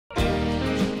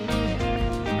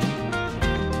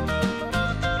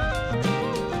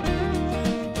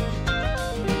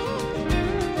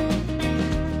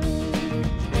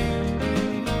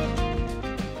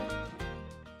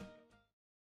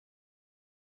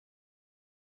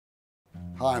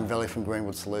Hi, I'm Veli from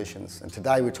Greenwood Solutions, and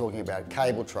today we're talking about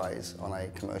cable trays on a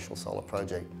commercial solar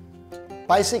project.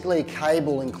 Basically,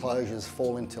 cable enclosures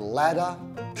fall into ladder,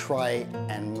 tray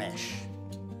and mesh.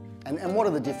 And what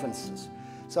are the differences?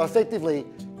 So effectively,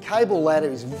 cable ladder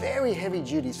is very heavy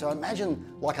duty, so imagine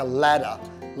like a ladder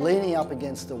leaning up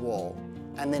against the wall,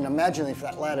 and then imagine if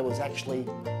that ladder was actually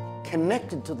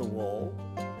connected to the wall,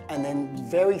 and then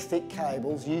very thick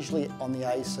cables, usually on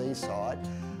the AC side,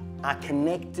 are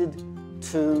connected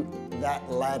to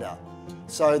that ladder.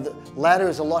 So the ladder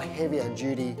is a lot heavier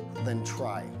duty than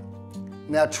tray.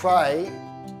 Now tray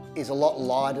is a lot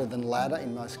lighter than ladder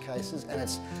in most cases, and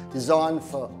it's designed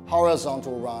for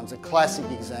horizontal runs. A classic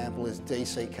example is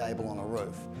DC cable on a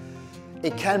roof.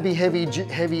 It can be heavy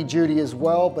duty as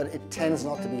well, but it tends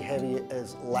not to be heavy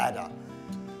as ladder.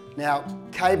 Now,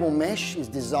 cable mesh is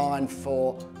designed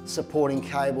for supporting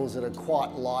cables that are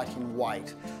quite light in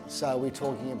weight. So we're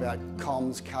talking about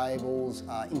comms cables,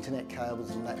 internet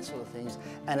cables and that sort of things,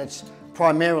 and it's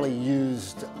primarily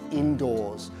used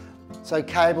indoors. So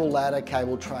cable ladder,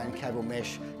 cable tray and cable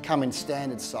mesh come in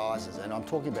standard sizes, and I'm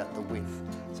talking about the width.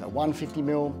 So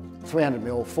 150mm,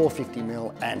 300mm,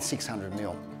 450mm and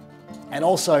 600mm. And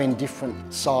also in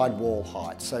different sidewall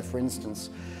heights. So for instance,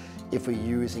 if we're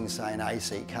using, say, an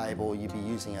AC cable, you'd be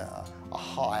using a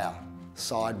higher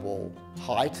sidewall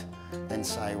height than,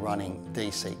 say, running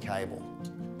DC cable.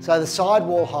 So the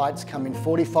sidewall heights come in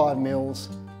 45mm,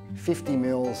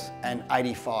 50mm and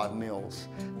 85mm.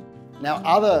 Now,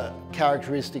 other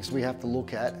characteristics we have to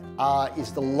look at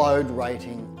is the load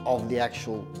rating of the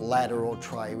actual ladder or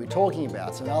tray we're talking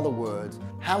about. So in other words,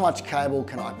 how much cable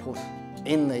can I put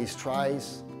in these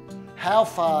trays? How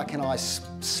far can I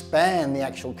span the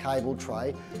actual cable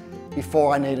tray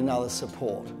before I need another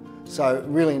support? So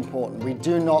really important, we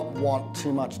do not want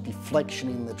too much deflection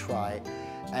in the tray,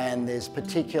 and there's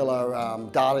particular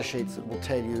data sheets that will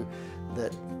tell you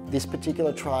that this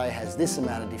particular tray has this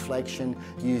amount of deflection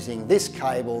using this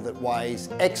cable that weighs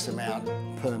X amount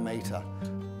per metre.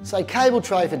 So cable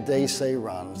tray for DC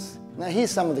runs. Now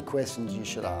here's some of the questions you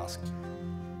should ask.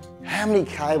 How many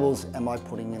cables am I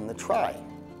putting in the tray?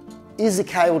 Is the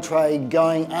cable tray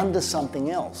going under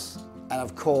something else? And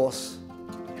of course,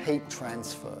 heat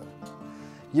transfer.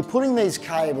 You're putting these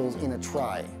cables in a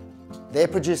tray, they're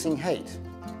producing heat.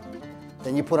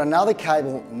 Then you put another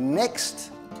cable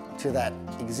next to that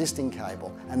existing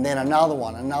cable, and then another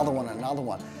one, another one, another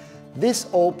one. This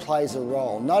all plays a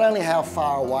role, not only how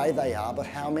far away they are, but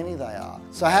how many they are.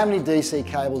 So how many DC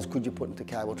cables could you put into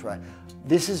cable tray?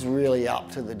 This is really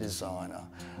up to the designer.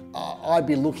 I'd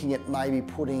be looking at maybe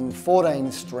putting 14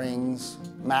 strings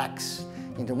max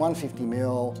into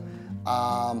 150mm,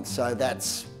 so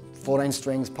that's 14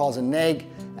 strings, pos and neg,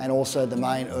 and also the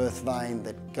main earth vein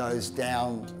that goes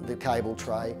down the cable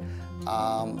tray,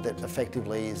 that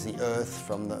effectively is the earth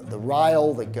from the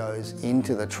rail that goes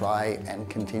into the tray and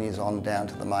continues on down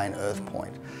to the main earth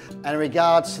point. And in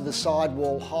regards to the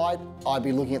sidewall height, I'd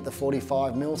be looking at the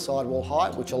 45mm sidewall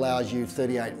height, which allows you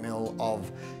 38mm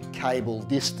of cable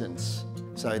distance.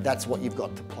 So that's what you've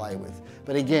got to play with.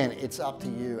 But again, it's up to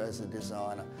you as a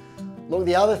designer. Look,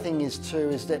 the other thing is too,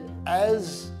 is that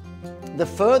as the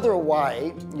further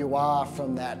away you are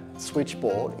from that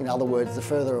switchboard, in other words, the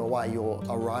further away your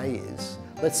array is,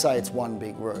 let's say it's one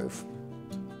big roof,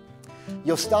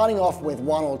 you're starting off with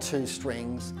one or two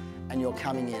strings and you're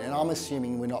coming in, and I'm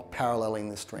assuming we're not paralleling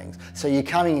the strings. So you're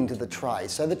coming into the tray.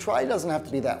 So the tray doesn't have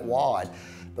to be that wide,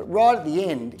 but right at the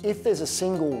end, if there's a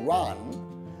single run,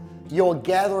 you're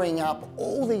gathering up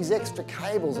all these extra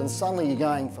cables and suddenly you're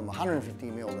going from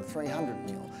 150mm to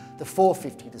 300mm. to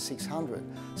 450 to 600.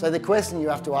 So the question you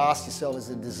have to ask yourself as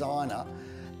a designer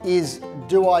is,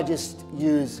 do I just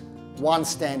use one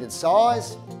standard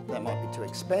size? That might be too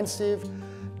expensive.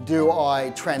 Do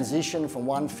I transition from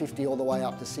 150 all the way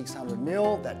up to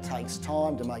 600mm? That takes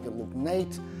time to make it look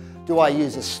neat. Do I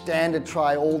use a standard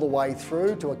tray all the way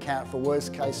through to account for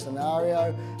worst case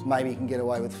scenario? Maybe you can get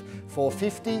away with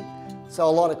 450. So a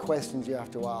lot of questions you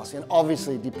have to ask, and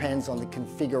obviously it depends on the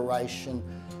configuration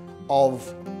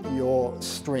of your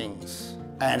strings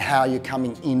and how you're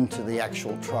coming into the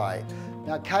actual tray.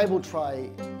 Now, cable tray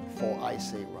for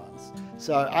AC runs.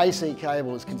 So AC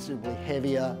cable is considerably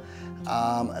heavier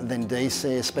than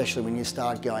DC, especially when you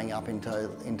start going up into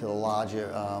the larger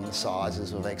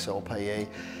sizes of XLPE.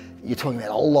 You're talking about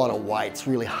a lot of weight. It's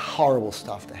really horrible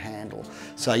stuff to handle.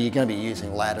 So you're going to be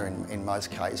using ladder in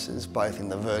most cases, both in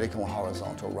the vertical and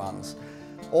horizontal runs.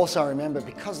 Also remember,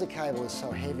 because the cable is so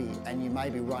heavy and you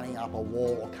may be running up a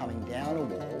wall or coming down a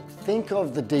wall, think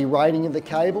of the derating of the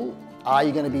cable. Are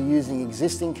you going to be using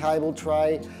existing cable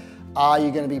tray? Are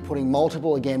you going to be putting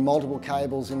multiple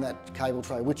cables in that cable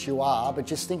tray, which you are, but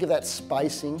just think of that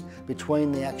spacing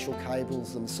between the actual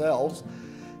cables themselves.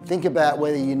 Think about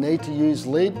whether you need to use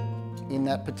lid in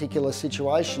that particular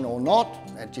situation or not.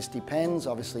 It just depends.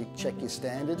 Obviously, check your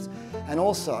standards. And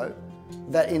also,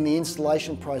 that in the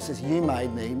installation process, you may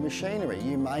need machinery.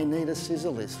 You may need a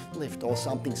scissor lift or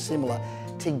something similar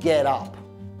to get up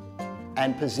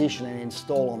and position and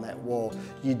install on that wall.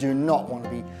 You do not want to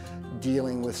be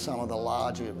dealing with some of the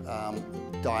larger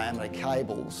diameter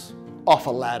cables off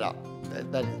a ladder.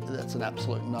 That's an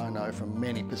absolute no-no from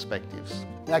many perspectives.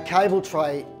 Now, cable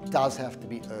tray does have to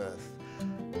be earthed.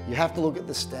 You have to look at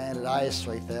the standard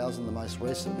AS3000, the most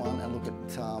recent one, and look at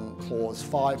clause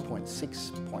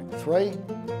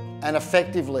 5.6.3. And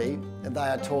effectively, they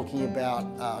are talking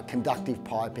about conductive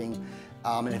piping.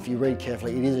 And if you read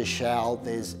carefully, it is a shall.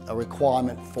 There's a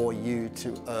requirement for you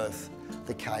to earth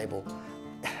the cable.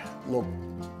 Look,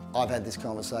 I've had this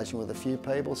conversation with a few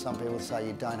people. Some people say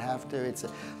you don't have to.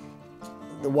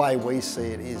 The way we see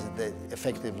it is that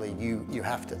effectively you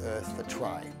have to earth the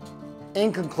tray.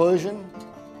 In conclusion,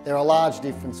 there are large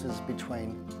differences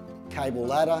between cable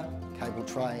ladder, cable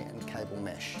tray and cable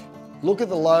mesh. Look at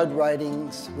the load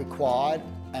ratings required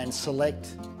and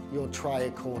select your tray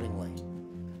accordingly.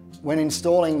 When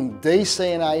installing DC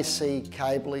and AC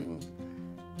cabling,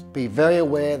 be very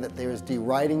aware that there is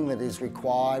derating that is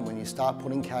required when you start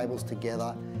putting cables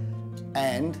together,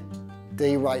 and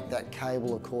derate that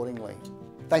cable accordingly.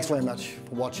 Thanks very much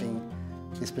for watching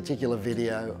this particular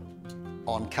video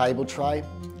on cable tray.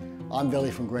 I'm Billy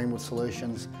from Greenwood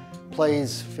Solutions.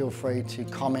 Please feel free to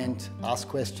comment, ask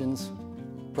questions,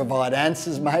 provide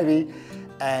answers maybe,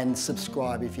 and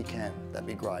subscribe if you can. That'd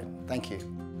be great. Thank you.